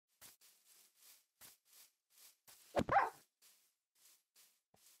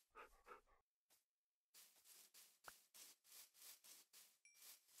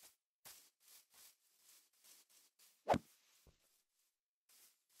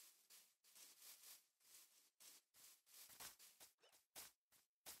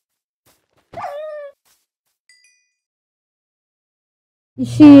You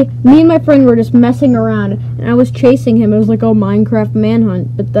see, me and my friend were just messing around, and I was chasing him. It was like a Minecraft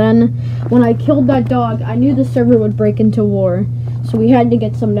manhunt. But then, when I killed that dog, I knew the server would break into war. So we had to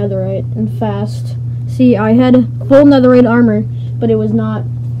get some netherite, and fast. See, I had full netherite armor, but it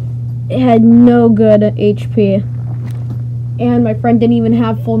had no good HP. And my friend didn't even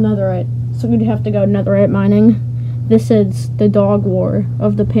have full netherite, so we'd have to go netherite mining. This is the dog war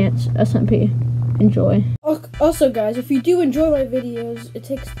of the pants SMP. Enjoy. Also, guys, if you do enjoy my videos, it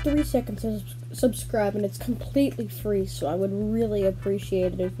takes 3 seconds to subscribe, and it's completely free, so I would really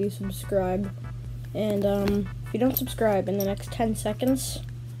appreciate it if you subscribe. And, if you don't subscribe in the next 10 seconds,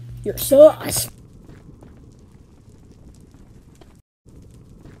 you're sus!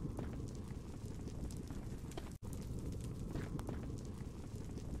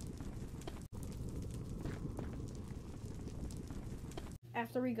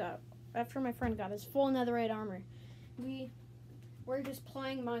 After my friend got his full netherite armor, we were just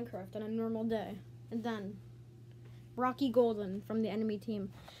playing Minecraft on a normal day, and then Rocky Golden from the enemy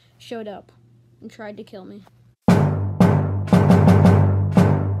team showed up and tried to kill me.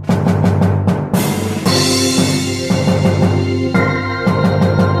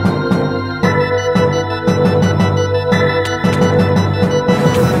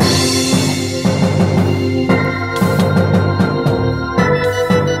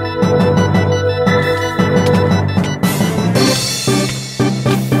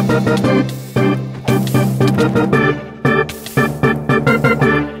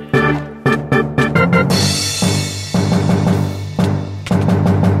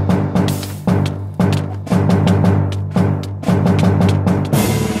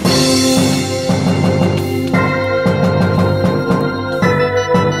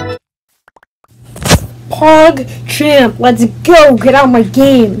 Pog champ, let's go! Get out of my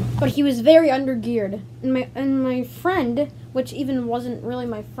game! But he was very undergeared, and my friend, which even wasn't really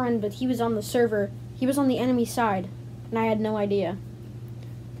my friend, but he was on the server, he was on the enemy side, and I had no idea.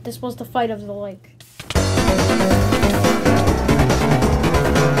 This was the fight of the lake.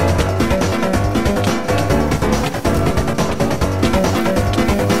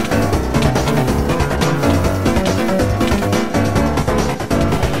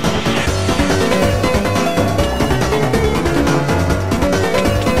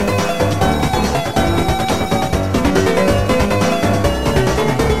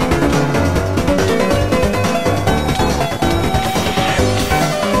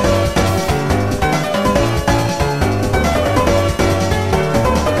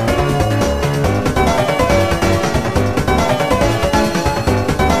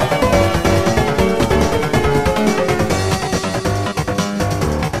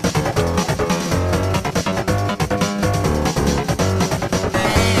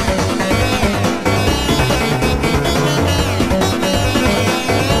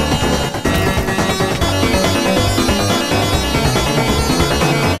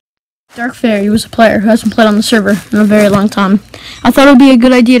 Dark Fairy was a player who hasn't played on the server in a very long time. I thought it would be a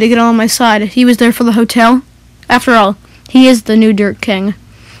good idea to get him on my side. He was there for the hotel. After all, he is the new Dirt King.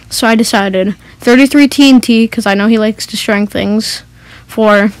 So I decided 33 TNT, because I know he likes destroying things,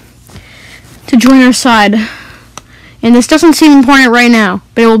 to join our side. And this doesn't seem important right now,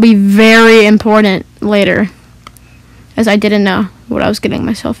 but it will be very important later, as I didn't know what I was getting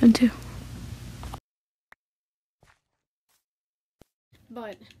myself into.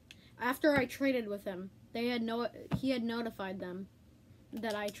 But after I traded with him, he had notified them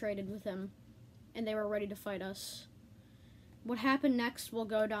that I traded with him, and they were ready to fight us. What happened next will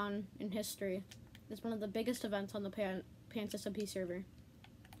go down in history. It's one of the biggest events on the Pants SMP server.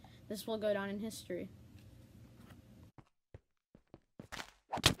 This will go down in history.